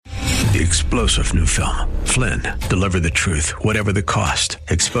The explosive new film, Flynn, deliver the truth, whatever the cost,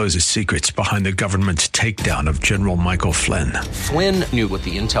 exposes secrets behind the government's takedown of General Michael Flynn. Flynn knew what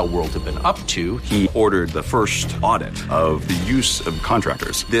the intel world had been up to. He ordered the first audit of the use of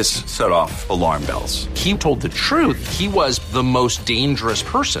contractors. This set off alarm bells. He told the truth. He was the most dangerous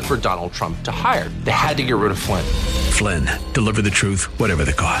person for Donald Trump to hire. They had to get rid of Flynn. Flynn, deliver the truth, whatever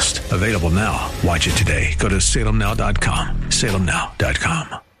the cost. Available now. Watch it today. Go to salemnow.com.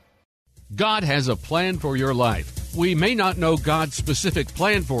 salemnow.com. God has a plan for your life. We may not know God's specific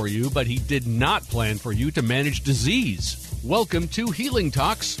plan for you, but He did not plan for you to manage disease. Welcome to Healing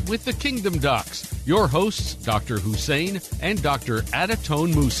Talks with the Kingdom Docs. Your hosts, Dr. Hussein and Dr.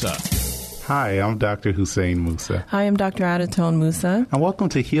 Adatone Musa. Hi, I'm Dr. Hussein Musa. Hi, I'm Dr. Adatone Musa. And welcome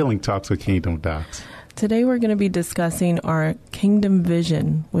to Healing Talks with Kingdom Docs. Today we're going to be discussing our kingdom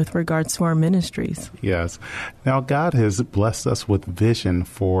vision with regards to our ministries. Yes. Now, God has blessed us with vision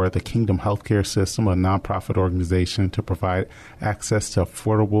for the Kingdom Healthcare System, a nonprofit organization to provide access to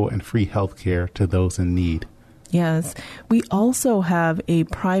affordable and free healthcare to those in need. Yes. We also have a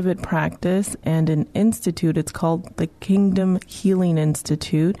private practice and an institute. It's called the Kingdom Healing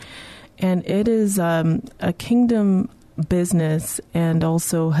Institute, and it is a kingdom business and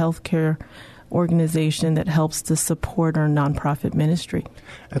also healthcare organization that helps to support our nonprofit ministry.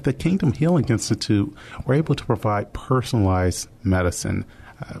 At the Kingdom Healing Institute, we're able to provide personalized medicine.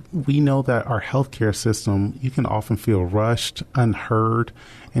 We know that our healthcare system, you can often feel rushed, unheard,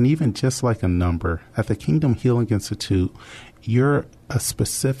 and even just like a number. At the Kingdom Healing Institute, you're a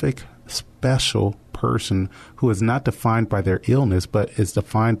specific, special person who is not defined by their illness, but is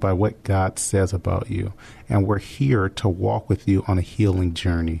defined by what God says about you. And we're here to walk with you on a healing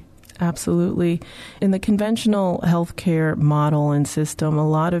journey. Absolutely. In the conventional healthcare model and system, a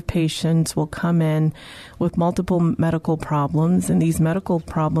lot of patients will come in with multiple medical problems, and these medical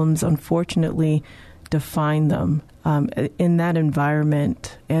problems, unfortunately, define them in that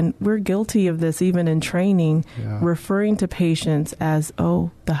environment. And we're guilty of this even in training, referring to patients as, the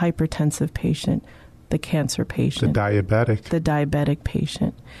hypertensive patient, the cancer patient, the diabetic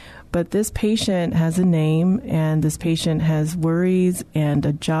patient. But this patient has a name, and this patient has worries and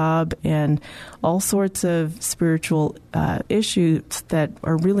a job and all sorts of spiritual issues that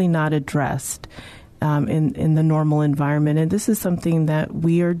are really not addressed in the normal environment. And this is something that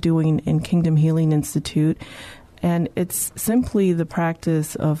we are doing in Kingdom Healing Institute. And it's simply the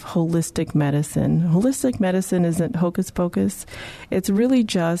practice of holistic medicine. Holistic medicine isn't hocus pocus. It's really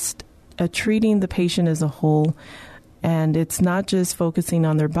just treating the patient as a whole. And it's not just focusing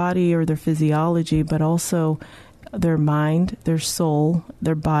on their body or their physiology, but also their mind, their soul,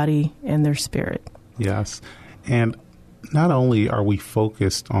 their body, and their spirit. Yes. And not only are we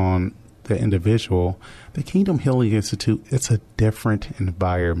focused on the individual, the Kingdom Healing Institute, it's a different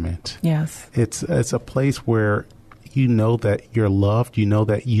environment. Yes. It's a place where you know that you're loved, you know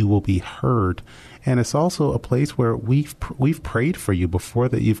that you will be heard. And it's also a place where we've prayed for you before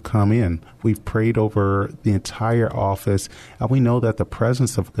that you've come in. We've prayed over the entire office, and we know that the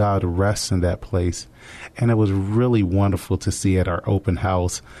presence of God rests in that place. And it was really wonderful to see at our open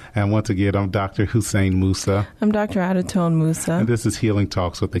house. And once again, I'm Dr. Hussein Musa. I'm Dr. Adatone Musa. And this is Healing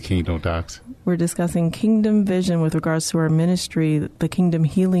Talks with the Kingdom Docs. We're discussing kingdom vision with regards to our ministry, the Kingdom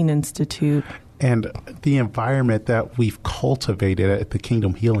Healing Institute. And the environment that we've cultivated at the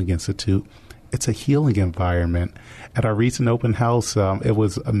Kingdom Healing Institute, it's a healing environment. At our recent open house, it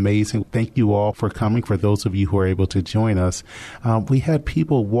was amazing. Thank you all for coming. For those of you who are able to join us, we had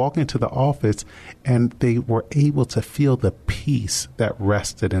people walk into the office and they were able to feel the peace that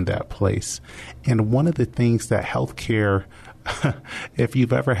rested in that place. And one of the things that healthcare, if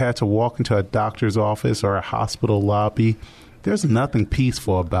you've ever had to walk into a doctor's office or a hospital lobby, there's nothing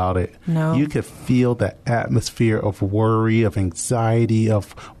peaceful about it. No. You could feel the atmosphere of worry, of anxiety,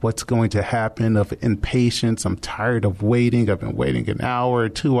 of what's going to happen, of impatience. I'm tired of waiting. I've been waiting an hour,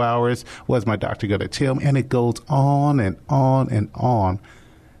 2 hours. What's my doctor going to tell me? And it goes on and on and on.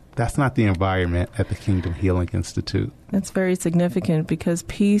 That's not the environment at the Kingdom Healing Institute. That's very significant because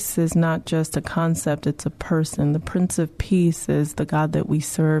peace is not just a concept, it's a person. The Prince of Peace is the God that we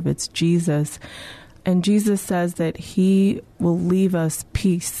serve. It's Jesus. And Jesus says that He will leave us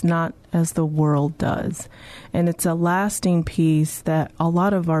peace, not as the world does. And it's a lasting peace that a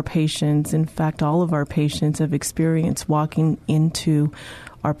lot of our patients, in fact, all of our patients have experienced walking into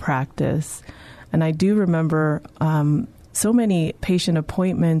our practice. And I do remember so many patient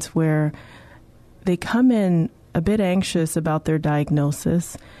appointments where they come in a bit anxious about their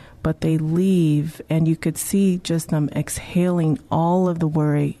diagnosis, but they leave and you could see just them exhaling all of the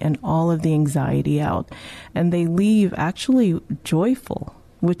worry and all of the anxiety out. And they leave actually joyful.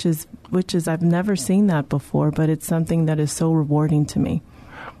 which is I've never seen that before, but it's something that is so rewarding to me.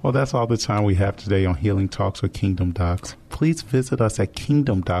 Well, that's all the time we have today on Healing Talks with Kingdom Docs. Please visit us at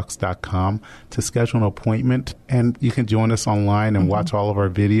kingdomdocs.com to schedule an appointment, and you can join us online and watch all of our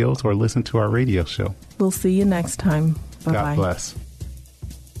videos or listen to our radio show. We'll see you next time. Bye-bye. God bless.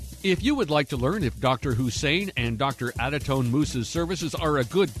 If you would like to learn if Dr. Hussein and Dr. Adatone Moose's services are a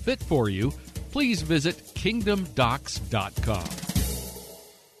good fit for you, please visit kingdomdocs.com.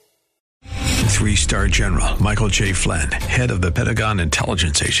 3-star General Michael J. Flynn, head of the Pentagon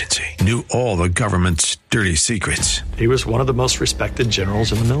Intelligence Agency, knew all the government's dirty secrets. He was one of the most respected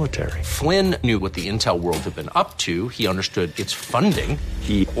generals in the military. Flynn knew what the intel world had been up to. He understood its funding.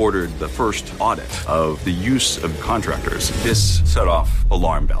 He ordered the first audit of the use of contractors. This set off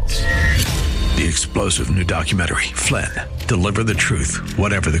alarm bells. The explosive new documentary, Flynn, Deliver the Truth,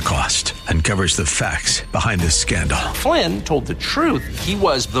 Whatever the Cost, uncovers the facts behind this scandal. Flynn told the truth. He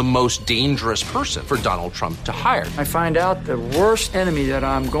was the most dangerous person for Donald Trump to hire. I find out the worst enemy that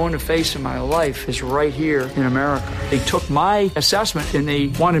I'm going to face in my life is right here in America. They took my assessment and they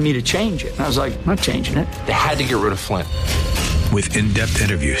wanted me to change it. And I was like, I'm not changing it. They had to get rid of Flynn. With in-depth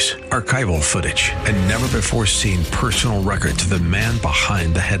interviews, archival footage, and never-before-seen personal records of the man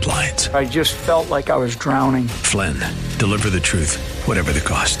behind the headlines. I just felt like I was drowning. Flynn, Deliver the Truth, Whatever the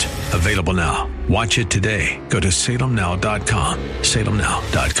Cost. Available now. Watch it today. Go to salemnow.com.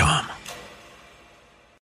 salemnow.com.